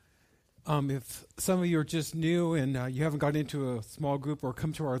If some of you are just new and you haven't gotten into a small group or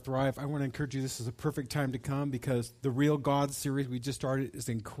come to our Thrive, I want to encourage you, this is a perfect time to come because the Real God series we just started is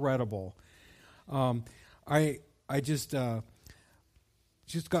incredible. I just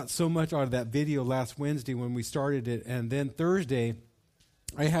got so much out of that video last Wednesday when we started it, and then Thursday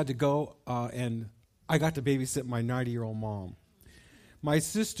I had to go and I got to babysit my 90-year-old mom. My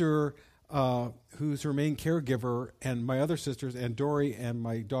sister, who's her main caregiver, and my other sisters, and Dory and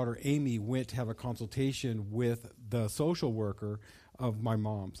my daughter Amy, went to have a consultation with the social worker of my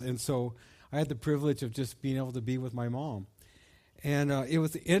mom's. And so I had the privilege of just being able to be with my mom. And it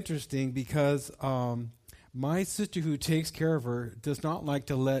was interesting because my sister who takes care of her does not like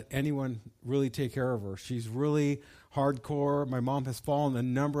to let anyone really take care of her. She's really hardcore. My mom has fallen a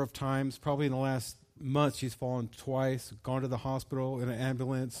number of times. Probably in the last month she's fallen twice, gone to the hospital in an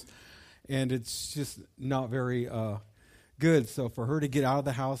ambulance. And it's just not very good. So for her to get out of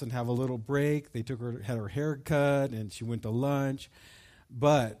the house and have a little break, they had her hair cut, and she went to lunch.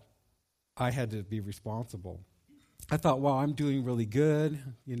 But I had to be responsible. I thought, wow, I'm doing really good.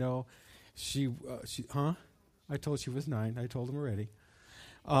 You know, I told she was 9. I told him already.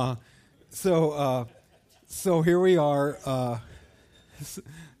 So here we are.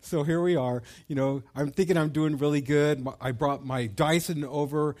 So here we are, you know, I'm thinking I'm doing really good. I brought my Dyson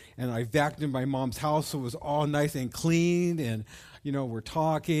over, and I vacuumed my mom's house, so it was all nice and clean, and, you know, we're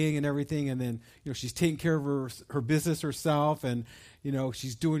talking and everything, and then, you know, she's taking care of her business herself, and, you know,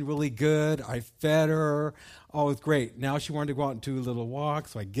 she's doing really good. I fed her. Oh, it's great. Now she wanted to go out and do a little walk,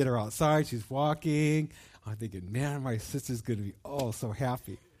 so I get her outside. She's walking. I'm thinking, man, my sister's going to be, so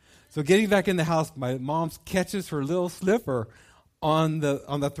happy. So getting back in the house, my mom catches her little slipper on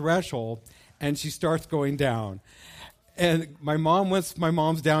the threshold, and she starts going down. And once my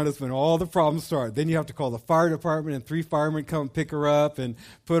mom's down is when all the problems start. Then you have to call the fire department, and 3 firemen come pick her up and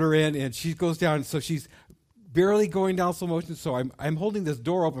put her in, and she goes down. So she's barely going down slow motion, so I'm holding this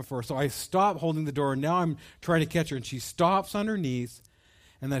door open for her. So I stop holding the door, and now I'm trying to catch her, and she stops on her knees.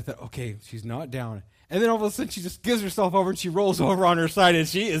 And then I thought, okay, she's not down. And then all of a sudden she just gives herself over, and she rolls over on her side, and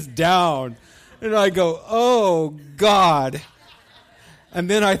she is down. And I go, oh, God. And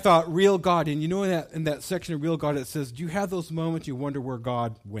then I thought, real God. And you know in that section of Real God it says, do you have those moments you wonder where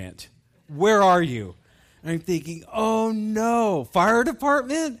God went? Where are you? And I'm thinking, oh, no. Fire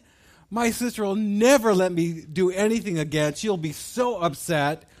department? My sister will never let me do anything again. She'll be so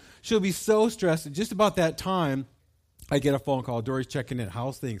upset. She'll be so stressed. And just about that time, I get a phone call. Dory's checking in.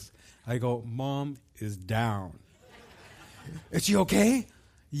 How's things? I go, Mom is down. Is she okay?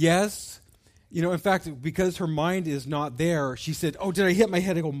 Yes. You know, in fact, because her mind is not there, she said, oh, did I hit my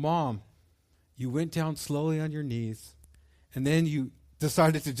head? I go, Mom, you went down slowly on your knees, and then you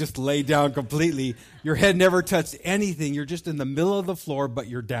decided to just lay down completely. Your head never touched anything. You're just in the middle of the floor, but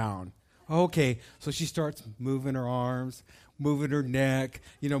you're down. Okay, so she starts moving her arms, moving her neck,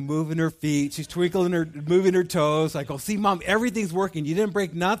 you know, moving her feet. She's moving her toes. I go, see, Mom, everything's working. You didn't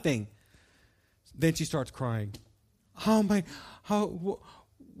break nothing. Then she starts crying.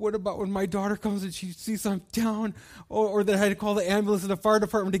 What about when my daughter comes and she sees I'm down, or that I had to call the ambulance and the fire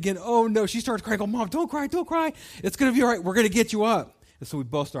department again? Oh, no. She starts crying. I go, Mom, don't cry. It's going to be all right. We're going to get you up. And so we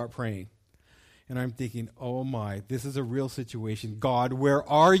both start praying. And I'm thinking, oh, my, this is a real situation. God, where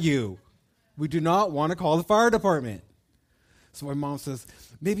are you? We do not want to call the fire department. So my mom says,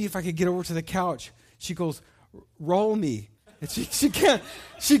 maybe if I could get over to the couch. She goes, roll me. And she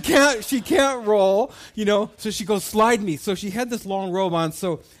can't roll, you know, so she goes, slide me. So she had this long robe on,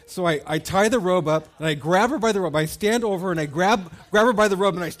 so I tie the robe up, and I grab her by the robe. I stand over her, and I grab her by the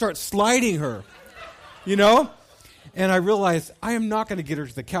robe, and I start sliding her, you know? And I realize I am not going to get her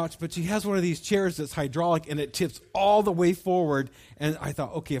to the couch, but she has one of these chairs that's hydraulic, and it tips all the way forward. And I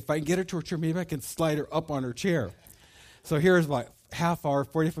thought, okay, if I can get her to her chair, maybe I can slide her up on her chair. So here's about half hour,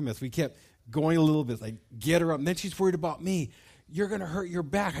 45 minutes. We kept going a little bit, like, get her up. And then she's worried about me. You're going to hurt your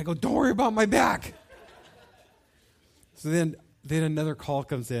back. I go, don't worry about my back. So then another call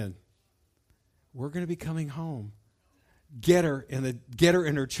comes in. We're going to be coming home. Get her in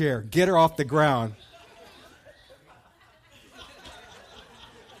her chair. Get her off the ground.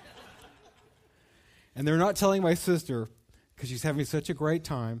 And they're not telling my sister because she's having such a great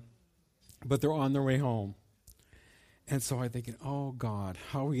time, but they're on their way home. And so I'm thinking, oh, God,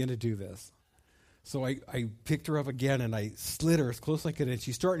 how are we going to do this? So I picked her up again, and I slid her as close as I could, and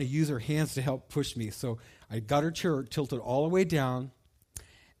she's starting to use her hands to help push me. So I got her chair tilted all the way down,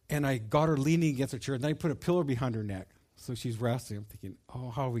 and I got her leaning against her chair, and then I put a pillow behind her neck. So she's resting. I'm thinking, oh,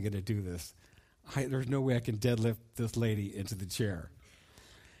 how are we going to do this? There's no way I can deadlift this lady into the chair.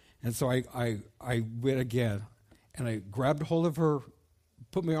 And so I went again, and I grabbed hold of her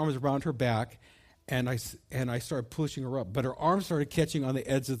put my arms around her back, and I started pushing her up. But her arms started catching on the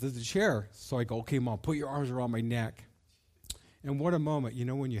edge of the chair. So I go, okay, Mom, put your arms around my neck. And what a moment,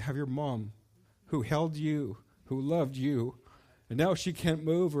 when you have your mom who held you, who loved you, and now she can't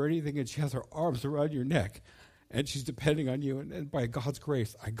move or anything, and she has her arms around your neck, and she's depending on you. And by God's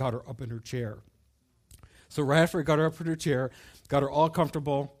grace, I got her up in her chair. So right after I got her up in her chair, got her all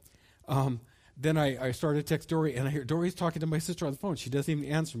comfortable, then I started to text Dory, and I hear Dory's talking to my sister on the phone. She doesn't even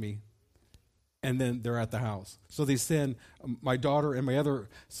answer me. And then they're at the house. So they send my daughter and my other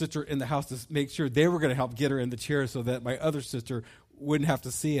sister in the house to make sure they were going to help get her in the chair so that my other sister wouldn't have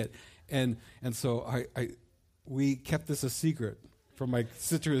to see it. And so we kept this a secret from my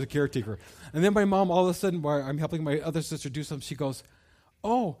sister as a caretaker. And then my mom, all of a sudden, while I'm helping my other sister do something, she goes,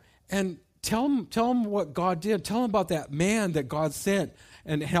 oh, and tell him what God did. Tell him about that man that God sent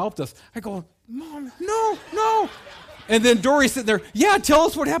and helped us. I go, Mom, no. And then Dory's sitting there, yeah, tell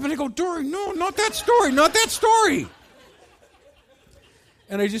us what happened. I go, Dory, no, not that story.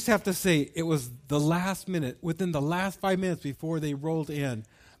 And I just have to say, it was the last minute, within the last 5 minutes before they rolled in,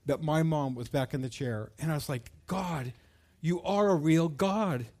 that my mom was back in the chair. And I was like, God, you are a real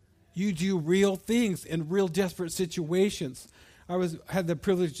God. You do real things in real desperate situations. I had the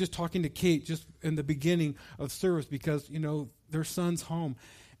privilege just talking to Kate just in the beginning of service because, their son's home.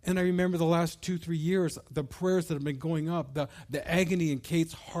 And I remember the last 2-3 years, the prayers that have been going up, the agony in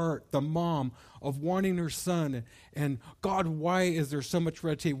Kate's heart, the mom of wanting her son. And God, why is there so much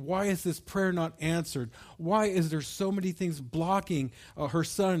red tape? Why is this prayer not answered? Why is there so many things blocking her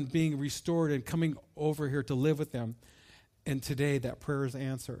son being restored and coming over here to live with them? And today that prayer is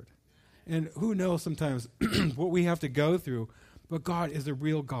answered. And who knows sometimes what we have to go through, but God is a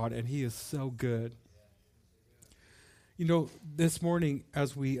real God, and he is so good. This morning,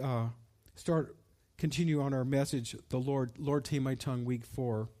 as we continue on our message, the Lord Tame my tongue, week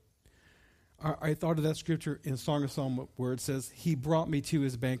 4, I thought of that scripture in Song of Solomon where it says, he brought me to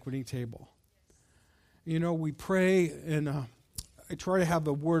his banqueting table. We pray, and I try to have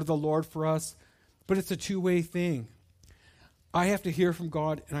the word of the Lord for us, but it's a two-way thing. I have to hear from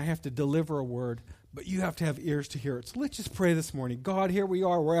God, and I have to deliver a word, but you have to have ears to hear it. So let's just pray this morning. God, here we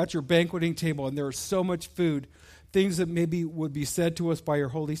are. We're at your banqueting table, and there is so much food, things that maybe would be said to us by your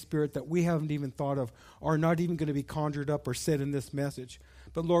Holy Spirit that we haven't even thought of, are not even going to be conjured up or said in this message.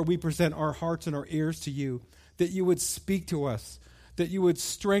 But Lord, we present our hearts and our ears to you, that you would speak to us, that you would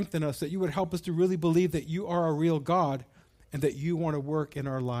strengthen us, that you would help us to really believe that you are a real God and that you want to work in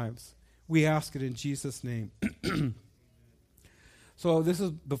our lives. We ask it in Jesus' name. So this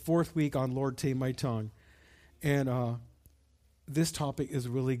is the 4th week on Lord Tame My Tongue. And this topic is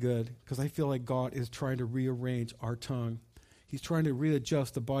really good because I feel like God is trying to rearrange our tongue. He's trying to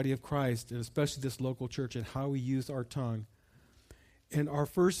readjust the body of Christ, and especially this local church, and how we use our tongue. And our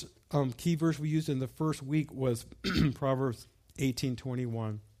first key verse we used in the first week was Proverbs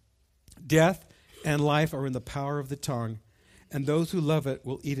 18:21. Death and life are in the power of the tongue, and those who love it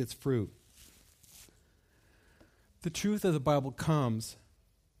will eat its fruit. The truth of the Bible comes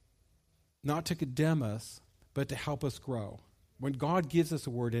not to condemn us, but to help us grow. When God gives us a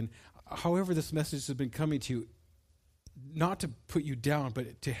word, and however this message has been coming to you, not to put you down,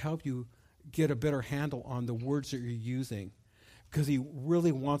 but to help you get a better handle on the words that you're using, because he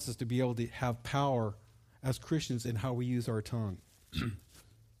really wants us to be able to have power as Christians in how we use our tongue.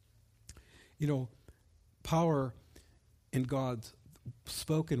 Power in God's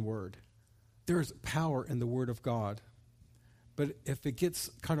spoken word. There's power in the word of God. But if it gets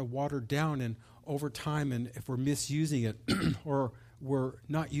kind of watered down and over time, and if we're misusing it or we're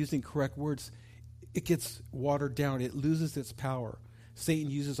not using correct words, it gets watered down. It loses its power.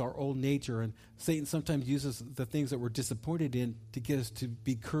 Satan uses our old nature, and Satan sometimes uses the things that we're disappointed in to get us to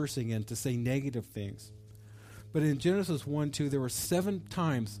be cursing and to say negative things. But in Genesis 1:2, there were 7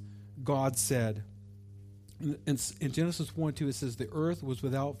 times God said. In Genesis 1:2, it says, the earth was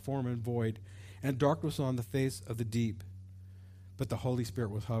without form and void, and darkness was on the face of the deep, but the Holy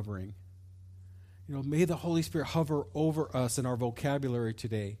Spirit was hovering. May the Holy Spirit hover over us in our vocabulary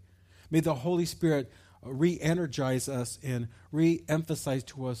today. May the Holy Spirit re-energize us and re-emphasize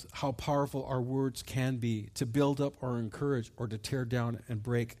to us how powerful our words can be to build up or encourage or to tear down and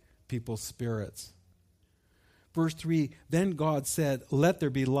break people's spirits. Verse 3, then God said, let there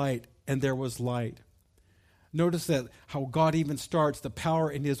be light, and there was light. Notice that how God even starts the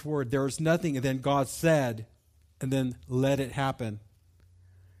power in his word. There is nothing, and then God said, and then let it happen.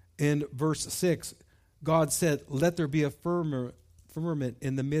 In verse 6, God said, let there be a firmament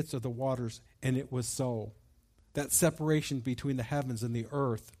in the midst of the waters, and it was so. That separation between the heavens and the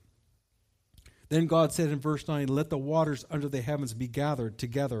earth. Then God said in verse 9, let the waters under the heavens be gathered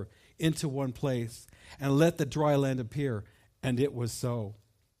together into one place, and let the dry land appear. And it was so.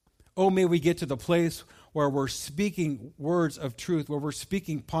 Oh, may we get to the place where we're speaking words of truth, where we're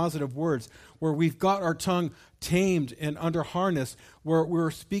speaking positive words, where we've got our tongue tamed and under harness, where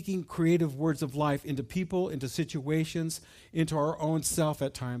we're speaking creative words of life into people, into situations, into our own self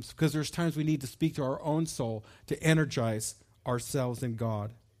at times, because there's times we need to speak to our own soul to energize ourselves in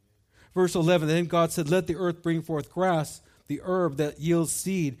God. Verse 11, then God said, let the earth bring forth grass, the herb that yields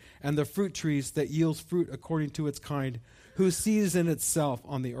seed, and the fruit trees that yields fruit according to its kind, whose seed is in itself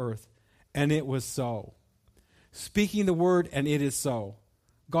on the earth. And it was so. Speaking the word, and it is so.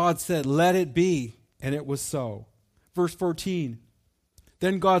 God said, let it be, and it was so. Verse 14,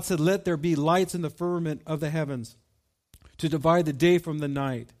 then God said, let there be lights in the firmament of the heavens to divide the day from the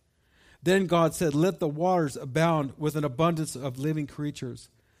night. Then God said, let the waters abound with an abundance of living creatures,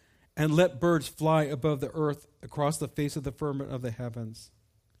 and let birds fly above the earth across the face of the firmament of the heavens.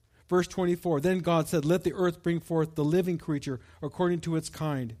 Verse 24, then God said, let the earth bring forth the living creature according to its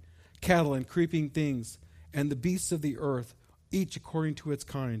kind, cattle and creeping things, and the beasts of the earth, each according to its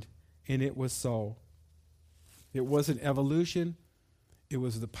kind. And it was so. It wasn't evolution. It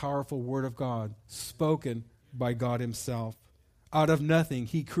was the powerful word of God, spoken by God himself. Out of nothing,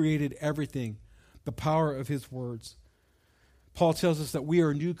 he created everything. The power of his words. Paul tells us that we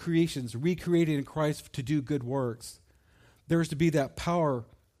are new creations, recreated in Christ to do good works. There is to be that power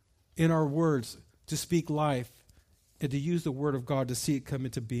in our words to speak life and to use the word of God to see it come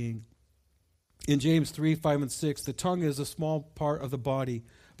into being. In James 3, 5, and 6, the tongue is a small part of the body,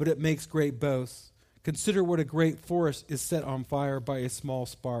 but it makes great boasts. Consider what a great forest is set on fire by a small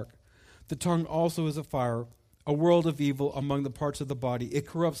spark. The tongue also is a fire, a world of evil among the parts of the body. It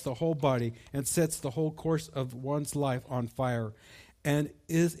corrupts the whole body and sets the whole course of one's life on fire, and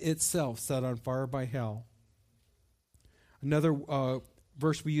is itself set on fire by hell. Another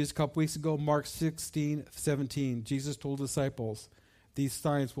verse we used a couple weeks ago, Mark 16, 17. Jesus told disciples, these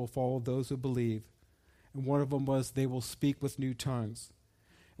signs will follow those who believe. And one of them was they will speak with new tongues.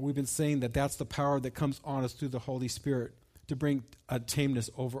 And we've been saying that that's the power that comes on us through the Holy Spirit to bring a tameness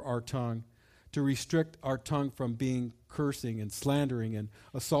over our tongue, to restrict our tongue from being cursing and slandering and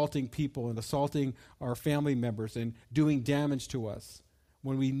assaulting people and assaulting our family members and doing damage to us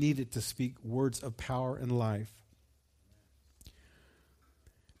when we need it to speak words of power and life.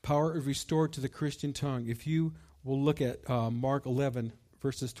 Power is restored to the Christian tongue. If you will look at Mark 11,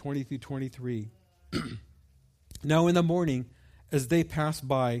 verses 20 through 23. Now in the morning, as they passed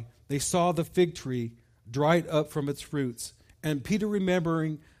by, they saw the fig tree dried up from its roots. And Peter,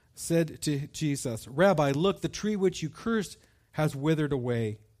 remembering, said to Jesus, Rabbi, look, the tree which you cursed has withered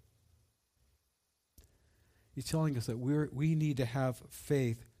away. He's telling us that we need to have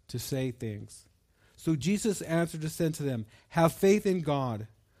faith to say things. So Jesus answered and said to them, have faith in God.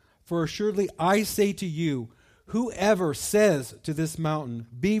 For assuredly I say to you, whoever says to this mountain,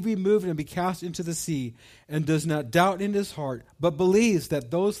 be removed and be cast into the sea, and does not doubt in his heart, but believes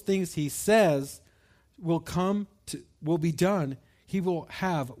that those things he says will be done, he will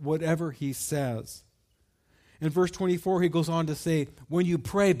have whatever he says. In verse 24, he goes on to say, when you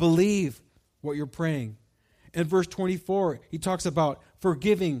pray, believe what you're praying. In verse 24, he talks about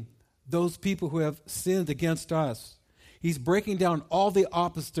forgiving those people who have sinned against us. He's breaking down all the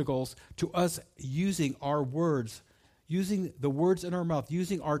obstacles to us using our words, using the words in our mouth,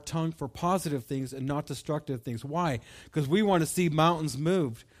 using our tongue for positive things and not destructive things. Why? Because we want to see mountains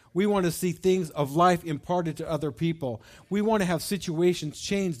moved. We want to see things of life imparted to other people. We want to have situations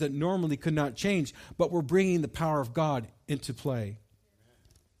change that normally could not change, but we're bringing the power of God into play.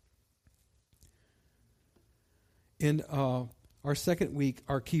 In our second week,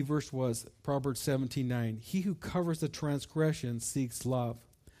 our key verse was Proverbs 17:9. He who covers the transgression seeks love,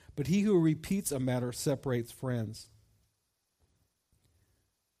 but he who repeats a matter separates friends.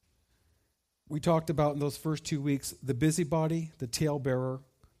 We talked about in those first 2 weeks the busybody, the talebearer,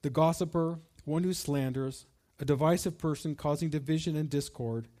 the gossiper, one who slanders, a divisive person causing division and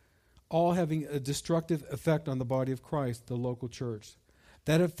discord, all having a destructive effect on the body of Christ, the local church.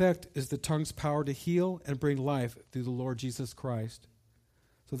 That effect is the tongue's power to heal and bring life through the Lord Jesus Christ.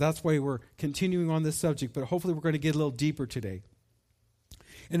 So that's why we're continuing on this subject, but hopefully we're going to get a little deeper today.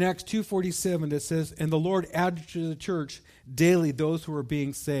 In Acts 2:47 it says, and the Lord added to the church daily those who are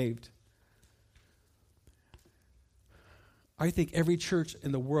being saved. I think every church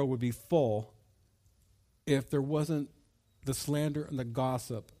in the world would be full if there wasn't the slander and the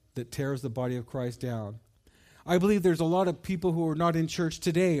gossip that tears the body of Christ down. I believe there's a lot of people who are not in church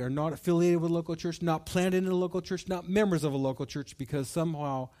today, are not affiliated with a local church, not planted in a local church, not members of a local church, because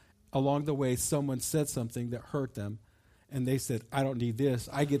somehow along the way someone said something that hurt them, and they said, I don't need this.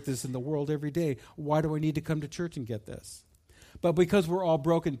 I get this in the world every day. Why do I need to come to church and get this? But because we're all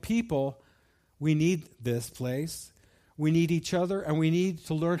broken people, we need this place. We need each other, and we need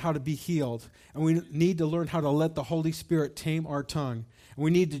to learn how to be healed. And we need to learn how to let the Holy Spirit tame our tongue. And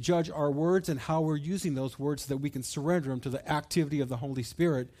we need to judge our words and how we're using those words so that we can surrender them to the activity of the Holy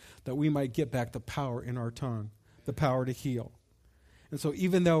Spirit, that we might get back the power in our tongue, the power to heal. And so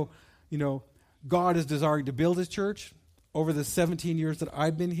even though, God is desiring to build his church, over the 17 years that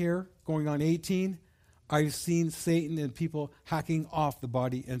I've been here, going on 18, I've seen Satan and people hacking off the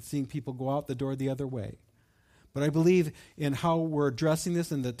body and seeing people go out the door the other way. But I believe in how we're addressing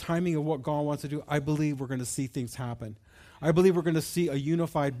this and the timing of what God wants to do. I believe we're going to see things happen. I believe we're going to see a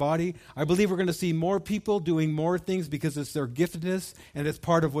unified body. I believe we're going to see more people doing more things because it's their giftedness and it's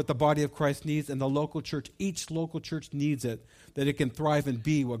part of what the body of Christ needs. And the local church, each local church needs it, that it can thrive and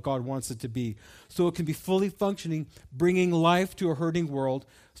be what God wants it to be. So it can be fully functioning, bringing life to a hurting world,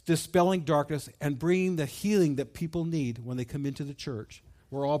 dispelling darkness, and bringing the healing that people need when they come into the church.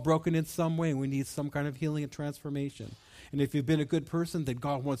 We're all broken in some way, and we need some kind of healing and transformation. And if you've been a good person, then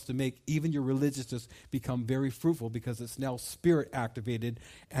God wants to make even your religiousness become very fruitful because it's now spirit activated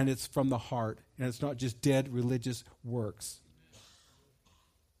and it's from the heart. And it's not just dead religious works.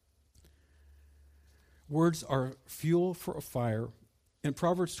 Words are fuel for a fire. In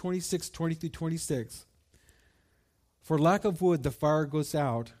Proverbs 26:20-26, for lack of wood the fire goes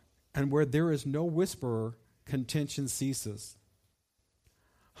out, and where there is no whisperer, contention ceases.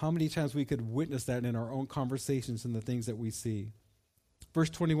 How many times we could witness that in our own conversations and the things that we see. Verse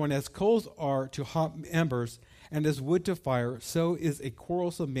 21, as coals are to hot embers, and as wood to fire, so is a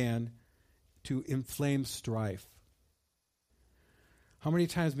quarrelsome man to inflame strife. How many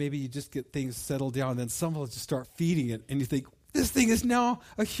times maybe you just get things settled down, and then someone will just start feeding it, and you think, this thing is now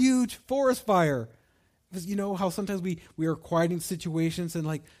a huge forest fire. Because you know how sometimes we are quieting situations, and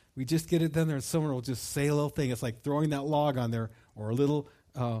like we just get it done there, and someone will just say a little thing. It's like throwing that log on there, or a little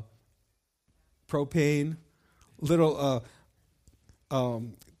propane, little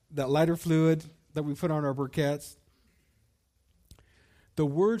that lighter fluid that we put on our briquettes. The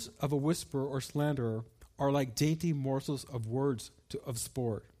words of a whisperer or slanderer are like dainty morsels of words of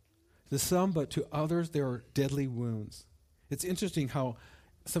sport. To some, but to others, they are deadly wounds. It's interesting how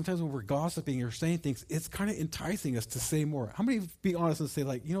sometimes when we're gossiping or saying things, it's kind of enticing us to say more. How many be honest and say,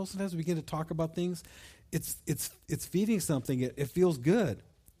 like, sometimes we begin to talk about things, it's feeding something. It feels good.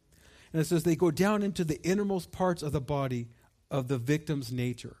 And it says they go down into the innermost parts of the body of the victim's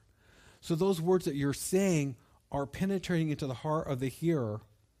nature. So those words that you're saying are penetrating into the heart of the hearer,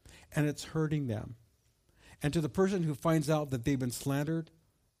 and it's hurting them. And to the person who finds out that they've been slandered,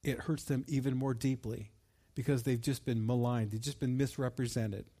 it hurts them even more deeply because they've just been maligned. They've just been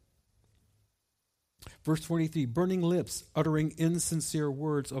misrepresented. Verse 23, burning lips uttering insincere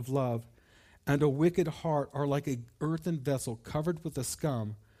words of love, and a wicked heart are like an earthen vessel covered with a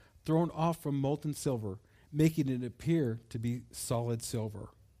scum, thrown off from molten silver, making it appear to be solid silver.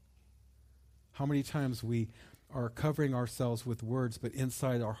 How many times we are covering ourselves with words, but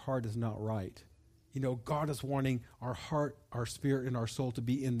inside our heart is not right. God is wanting our heart, our spirit, and our soul to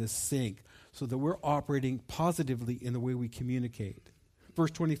be in this sync so that we're operating positively in the way we communicate.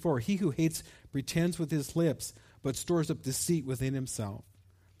 Verse 24, he who hates pretends with his lips, but stores up deceit within himself.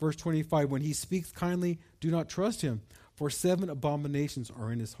 Verse 25, when he speaks kindly, do not trust him, for 7 abominations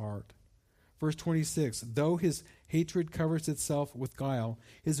are in his heart. Verse 26, though his hatred covers itself with guile,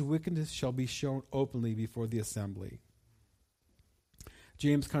 his wickedness shall be shown openly before the assembly.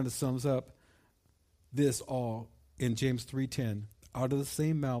 James kind of sums up this all in James 3:10. Out of the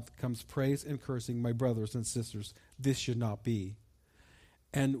same mouth comes praise and cursing, my brothers and sisters. This should not be.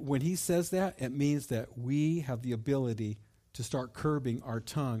 And when he says that, it means that we have the ability to start curbing our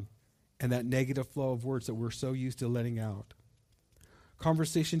tongue and that negative flow of words that we're so used to letting out.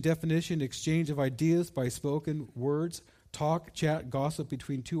 Conversation definition, exchange of ideas by spoken words, talk, chat, gossip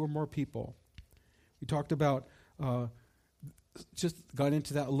between 2 or more people. We talked about, just got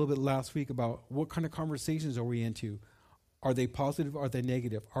into that a little bit last week about what kind of conversations are we into? Are they positive? Are they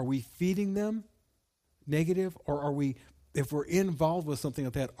negative? Are we feeding them negative? Or are we, if we're involved with something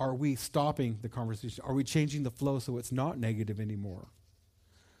like that, are we stopping the conversation? Are we changing the flow so it's not negative anymore?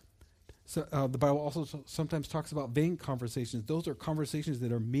 So the Bible also sometimes talks about vain conversations. Those are conversations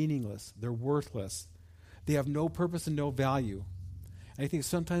that are meaningless. They're worthless. They have no purpose and no value. And I think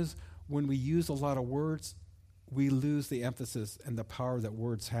sometimes when we use a lot of words, we lose the emphasis and the power that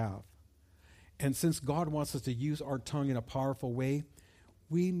words have. And since God wants us to use our tongue in a powerful way,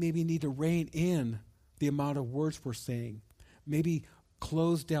 we maybe need to rein in the amount of words we're saying. Maybe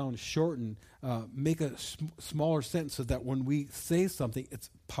close down, shorten, make a smaller sentence so that when we say something, it's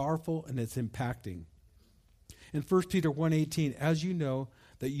powerful and it's impacting. In 1 Peter 1:18, as you know,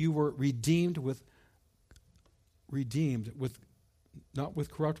 that you were redeemed with not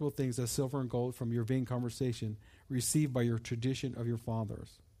with corruptible things as silver and gold from your vain conversation received by your tradition of your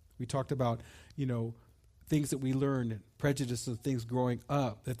fathers. We talked about, things that we learned, prejudices of things growing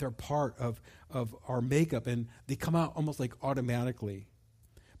up, that they're part of our makeup, and they come out almost like automatically.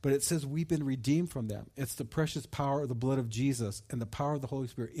 But it says we've been redeemed from them. It's the precious power of the blood of Jesus, and the power of the Holy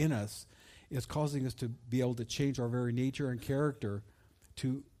Spirit in us is causing us to be able to change our very nature and character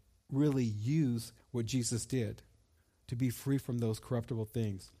to really use what Jesus did, to be free from those corruptible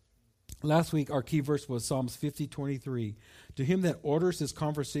things. Last week, our key verse was Psalms 50:23. To him that orders his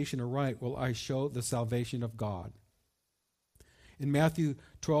conversation aright will I show the salvation of God. In Matthew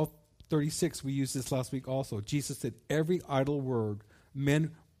 12:36, we used this last week also. Jesus said, every idle word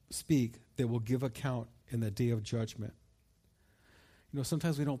men speak, they will give account in the day of judgment.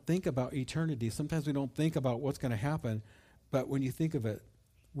 Sometimes we don't think about eternity. Sometimes we don't think about what's going to happen. But when you think of it,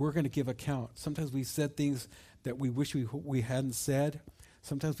 we're going to give account. Sometimes we said things that we wish we hadn't said.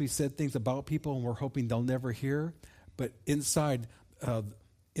 Sometimes we said things about people and we're hoping they'll never hear. But inside,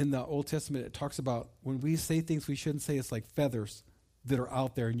 in the Old Testament, it talks about when we say things we shouldn't say, it's like feathers that are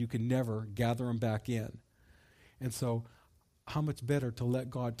out there and you can never gather them back in. And so how much better to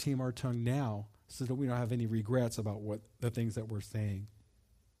let God tame our tongue now so that we don't have any regrets about what the things that we're saying.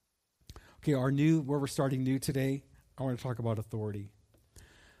 Okay, where we're starting new today, I want to talk about authority.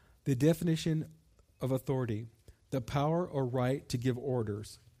 The definition of authority: the power or right to give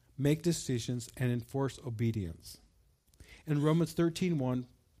orders, make decisions, and enforce obedience. In Romans 13:1,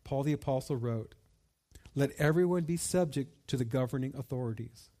 Paul the Apostle wrote, let everyone be subject to the governing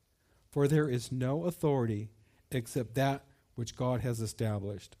authorities, for there is no authority except that which God has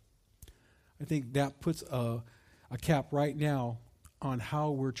established. I think that puts a cap right now on how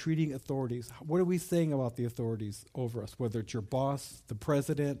we're treating authorities. What are we saying about the authorities over us, whether it's your boss, the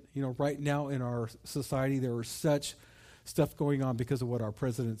president? Right now in our society, there is such stuff going on because of what our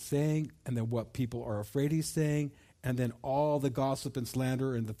president's saying, and then what people are afraid he's saying, and then all the gossip and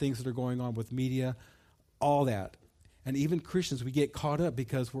slander and the things that are going on with media, all that. And even Christians, we get caught up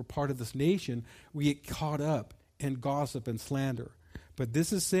because we're part of this nation. We get caught up in gossip and slander. But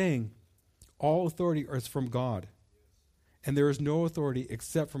this is saying all authority is from God. And there is no authority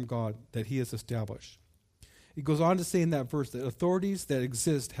except from God that he has established. It goes on to say in that verse that authorities that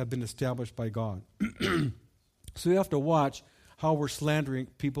exist have been established by God. So we have to watch how we're slandering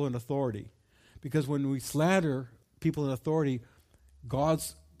people in authority. Because when we slander people in authority,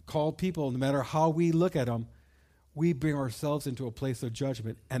 God's called people, no matter how we look at them, we bring ourselves into a place of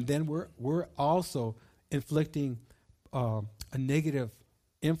judgment. And then we're also inflicting a negative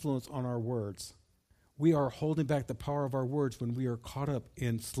influence on our words. We are holding back the power of our words when we are caught up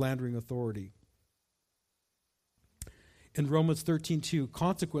in slandering authority. In Romans 13:2,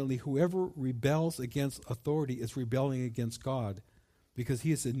 consequently, whoever rebels against authority is rebelling against God, because he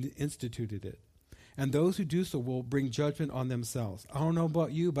has instituted it. And those who do so will bring judgment on themselves. I don't know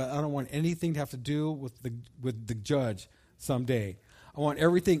about you, but I don't want anything to have to do with the judge someday. I want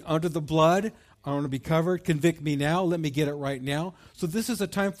everything under the blood. I want to be covered. Convict me now. Let me get it right now. So this is a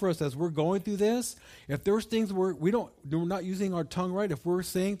time for us as we're going through this. If there's things we're not using our tongue right, if we're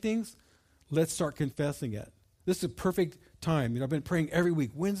saying things, let's start confessing it. This is a perfect time. I've been praying every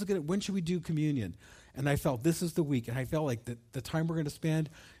week. When should we do communion? And I felt this is the week. And I felt like the time we're going to spend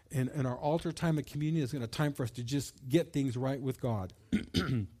in our altar time of communion is going to time for us to just get things right with God.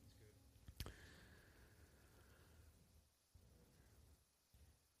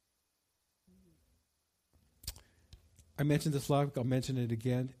 I mentioned this last week. I'll mention it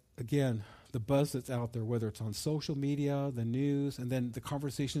again. Again, the buzz that's out there, whether it's on social media, the news, and then the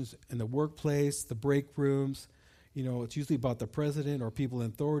conversations in the workplace, the break rooms. It's usually about the president or people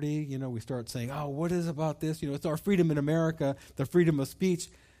in authority. We start saying, oh, what is about this? It's our freedom in America, the freedom of speech.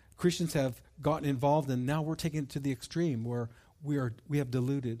 Christians have gotten involved, and now we're taking it to the extreme where we have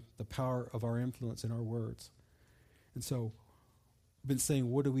diluted the power of our influence in our words. And so I've been saying,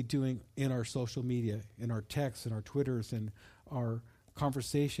 what are we doing in our social media, in our texts, in our Twitters, and our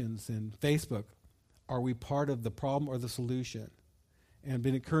conversations, and Facebook? Are we part of the problem or the solution? And I've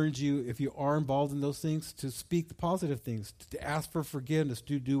been encouraging you, if you are involved in those things, to speak the positive things, to ask for forgiveness,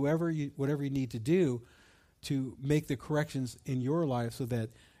 to do whatever you need to do to make the corrections in your life so that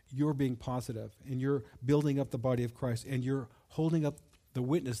you're being positive and you're building up the body of Christ and you're holding up the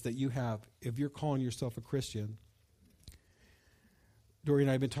witness that you have if you're calling yourself a Christian. Dory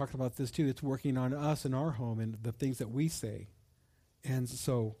and I have been talking about this too. It's working on us in our home and the things that we say. And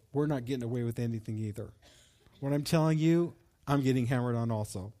so we're not getting away with anything either. What I'm telling you, I'm getting hammered on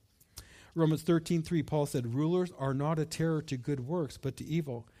also. Romans 13:3, Paul said, rulers are not a terror to good works, but to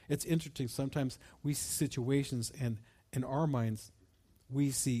evil. It's interesting. Sometimes we see situations, and in our minds,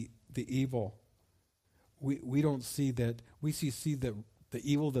 we see the evil. We don't see that. We see the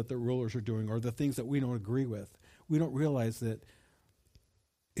evil that the rulers are doing, or the things that we don't agree with. We don't realize that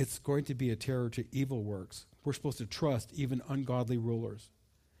it's going to be a terror to evil works. We're supposed to trust even ungodly rulers.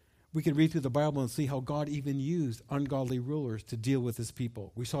 We can read through the Bible and see how God even used ungodly rulers to deal with his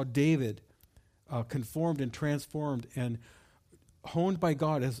people. We saw David conformed and transformed and honed by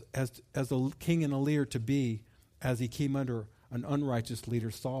God as a king and a leader to be, as he came under an unrighteous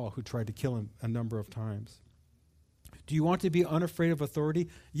leader, Saul, who tried to kill him a number of times. Do you want to be unafraid of authority?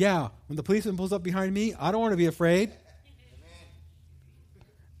 Yeah. When the policeman pulls up behind me, I don't want to be afraid.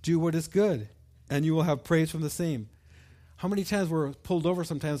 Do what is good, and you will have praise from the same. How many times we're pulled over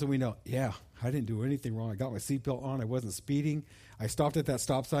sometimes and we know, yeah, I didn't do anything wrong. I got my seatbelt on. I wasn't speeding. I stopped at that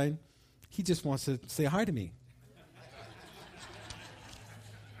stop sign. He just wants to say hi to me.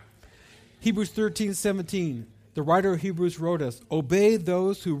 Hebrews 13:17. The writer of Hebrews wrote us, obey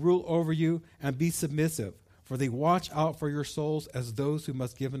those who rule over you and be submissive, for they watch out for your souls as those who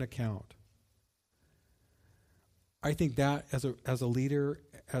must give an account. I think that as a leader,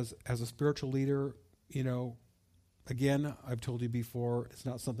 as a spiritual leader, again, I've told you before, it's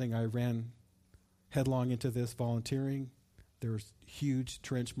not something I ran headlong into this volunteering. There's huge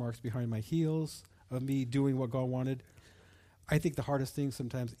trench marks behind my heels of me doing what God wanted. I think the hardest thing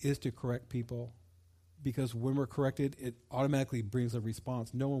sometimes is to correct people, because when we're corrected, it automatically brings a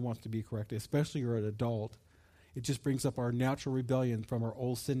response. No one wants to be corrected, especially you're an adult. It just brings up our natural rebellion from our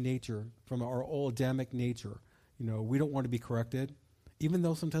old sin nature, from our old Adamic nature. We don't want to be corrected. Even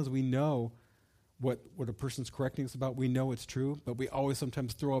though sometimes we know what a person's correcting us about, we know it's true, but we always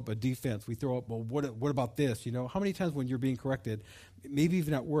sometimes throw up a defense. We throw up, well, what about this? How many times when you're being corrected, maybe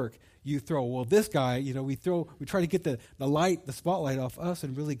even at work, you throw, well, this guy, we try to get the spotlight off us,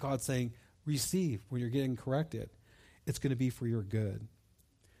 and really God's saying, receive when you're getting corrected. It's going to be for your good.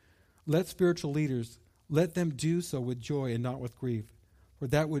 Let spiritual leaders, let them do so with joy and not with grief, for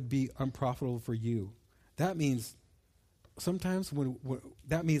that would be unprofitable for you. That means sometimes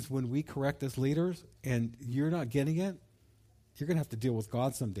when we correct as leaders and you're not getting it, you're going to have to deal with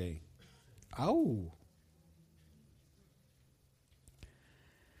God someday. Ow.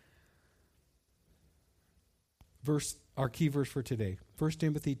 Our key verse for today, 1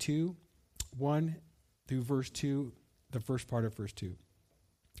 Timothy 2:1 through verse 2, the first part of verse 2.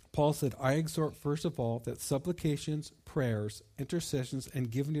 Paul said, I exhort first of all that supplications, prayers, intercessions, and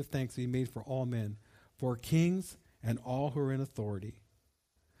giving of thanks be made for all men, for kings and all who are in authority.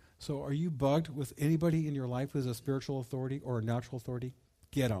 So are you bugged with anybody in your life who's a spiritual authority or a natural authority?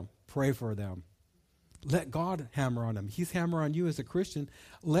 Get them. Pray for them. Let God hammer on them. He's hammer on you as a Christian.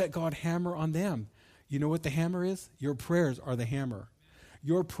 Let God hammer on them. You know what the hammer is? Your prayers are the hammer.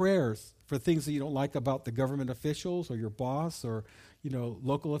 Your prayers for things that you don't like about the government officials or your boss or,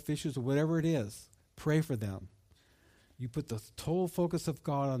 local officials or whatever it is, pray for them. You put the total focus of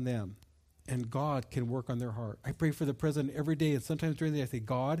God on them, and God can work on their heart. I pray for the president every day, and sometimes during the day I say,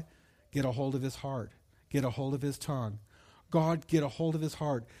 God, get a hold of his heart. Get a hold of his tongue. God, get a hold of his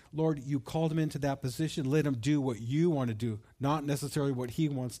heart. Lord, you called him into that position. Let him do what you want to do, not necessarily what he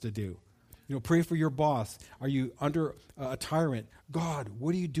wants to do. Pray for your boss. Are you under a tyrant? God,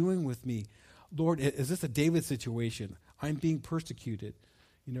 what are you doing with me? Lord, is this a David situation? I'm being persecuted.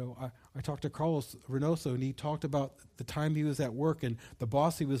 I talked to Carlos Reynoso, and he talked about the time he was at work and the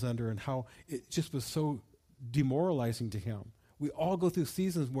boss he was under and how it just was so demoralizing to him. We all go through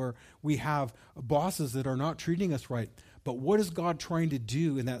seasons where we have bosses that are not treating us right. But what is God trying to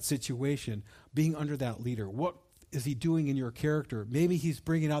do in that situation, being under that leader? What is he doing in your character? Maybe he's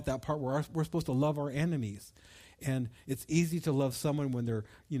bringing out that part where we're supposed to love our enemies. And it's easy to love someone when they're,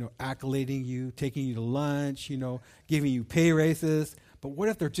 accolading you, taking you to lunch, giving you pay raises. But what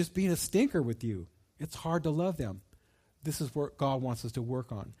if they're just being a stinker with you? It's hard to love them. This is what God wants us to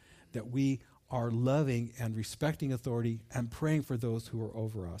work on, that we are loving and respecting authority and praying for those who are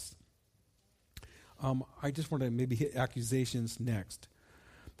over us. I just want to maybe hit accusations next.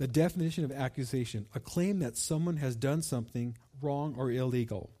 The definition of accusation, a claim that someone has done something wrong or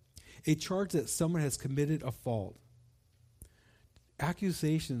illegal. A charge that someone has committed a fault.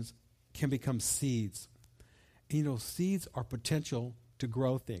 Accusations can become seeds. Seeds are potential to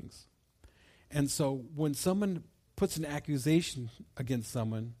grow things. And so when someone puts an accusation against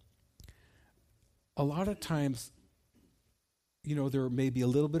someone, a lot of times there may be a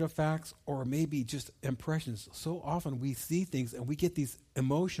little bit of facts or maybe just impressions. So often we see things and we get these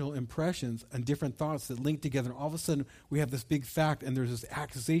emotional impressions and different thoughts that link together. And all of a sudden we have this big fact and there's this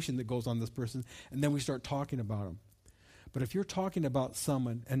accusation that goes on this person, and then we start talking about them. But if you're talking about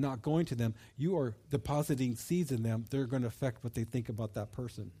someone and not going to them, you are depositing seeds in them. They're going to affect what they think about that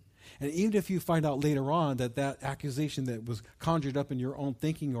person. And even if you find out later on that accusation that was conjured up in your own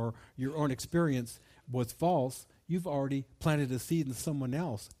thinking or your own experience was false, you've already planted a seed in someone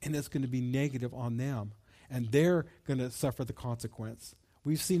else, and it's going to be negative on them. And they're going to suffer the consequence.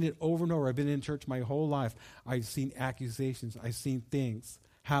 We've seen it over and over. I've been in church my whole life. I've seen accusations. I've seen things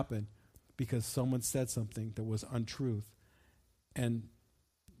happen because someone said something that was untruth, and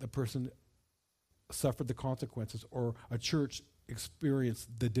the person suffered the consequences, or a church experienced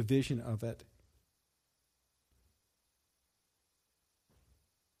the division of it.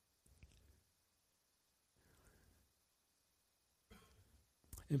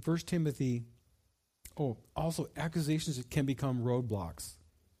 In 1 Timothy, also accusations can become roadblocks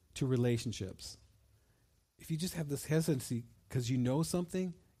to relationships. If you just have this hesitancy because you know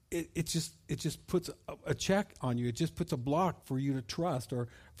something, it just puts a check on you. It just puts a block for you to trust or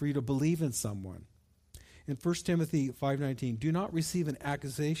for you to believe in someone. In 1 Timothy 5:19, do not receive an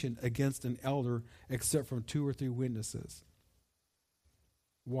accusation against an elder except from 2 or 3 witnesses.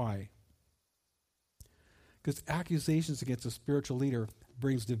 Why? Because accusations against a spiritual leader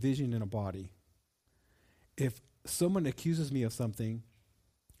brings division in a body. If someone accuses me of something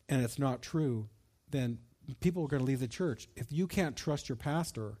and it's not true, then people are going to leave the church. If you can't trust your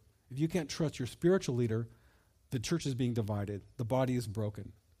pastor, if you can't trust your spiritual leader, the church is being divided. The body is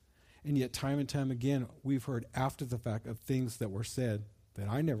broken. And yet time and time again, we've heard after the fact of things that were said that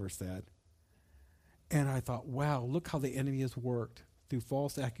I never said. And I thought, wow, look how the enemy has worked through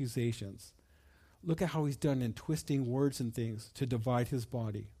false accusations. Look at how he's done in twisting words and things to divide his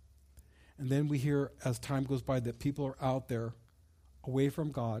body. And then we hear as time goes by that people are out there away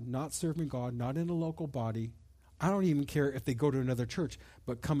from God, not serving God, not in a local body. I don't even care if they go to another church,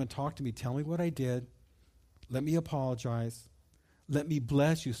 but come and talk to me. Tell me what I did. Let me apologize. Let me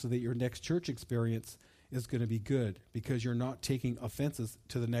bless you so that your next church experience is going to be good, because you're not taking offenses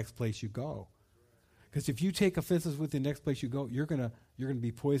to the next place you go. Because if you take offenses with the next place you go, you're gonna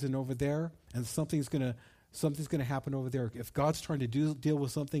be poisoned over there, and something's gonna happen over there. If God's trying to deal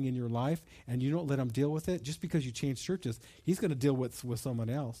with something in your life and you don't let him deal with it, just because you change churches, he's going to deal with someone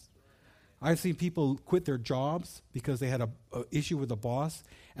else. I've seen people quit their jobs because they had a issue with a boss,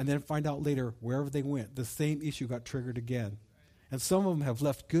 and then find out later wherever they went, the same issue got triggered again. And some of them have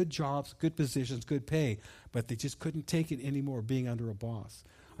left good jobs, good positions, good pay, but they just couldn't take it anymore being under a boss.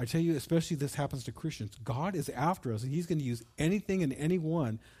 I tell you, especially this happens to Christians. God is after us, and he's going to use anything and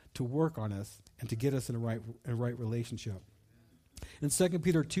anyone to work on us and to get us in a right relationship. In 2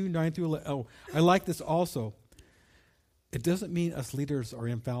 Peter 2:9-11, I like this also. It doesn't mean us leaders are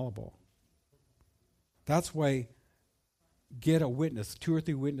infallible. That's why get a witness, 2 or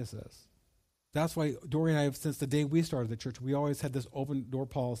 3 witnesses. That's why Dory and I, since the day we started the church, we always had this open door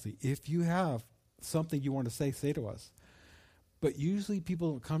policy. If you have something you want to say to us. But usually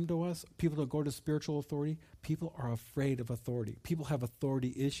people don't come to us, people don't go to spiritual authority, people are afraid of authority. People have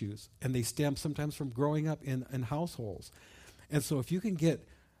authority issues, and they stem sometimes from growing up in households. And so if you can get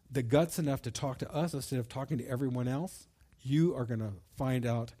the guts enough to talk to us instead of talking to everyone else, you are going to find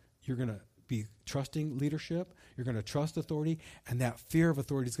out you're going to be trusting leadership, you're going to trust authority, and that fear of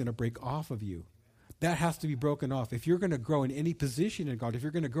authority is going to break off of you. That has to be broken off. If you're going to grow in any position in God, if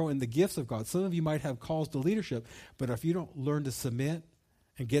you're going to grow in the gifts of God, some of you might have calls to leadership, but if you don't learn to submit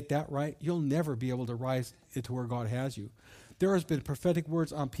and get that right, you'll never be able to rise into where God has you. There has been prophetic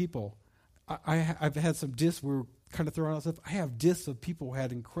words on people. I've had some discs, we were kind of throwing out stuff. I have discs of people who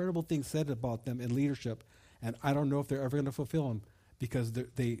had incredible things said about them in leadership, and I don't know if they're ever going to fulfill them because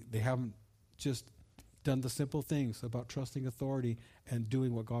they haven't just done the simple things about trusting authority and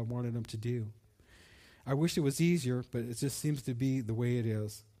doing what God wanted them to do. I wish it was easier, but it just seems to be the way it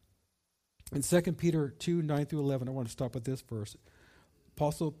is. In 2 Peter 2:9-11, I want to stop at this verse.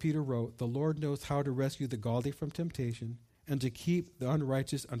 Apostle Peter wrote, "The Lord knows how to rescue the godly from temptation and to keep the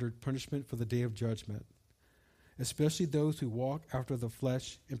unrighteous under punishment for the day of judgment, especially those who walk after the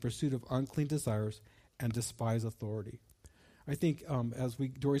flesh in pursuit of unclean desires and despise authority." I think as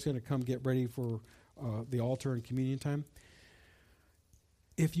Dory's going to come get ready for the altar and communion time,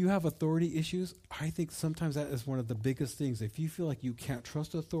 if you have authority issues, I think sometimes that is one of the biggest things. If you feel like you can't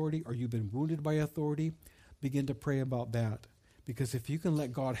trust authority or you've been wounded by authority, begin to pray about that. Because if you can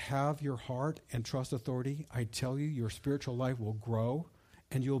let God have your heart and trust authority, I tell you, your spiritual life will grow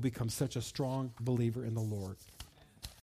and you'll become such a strong believer in the Lord.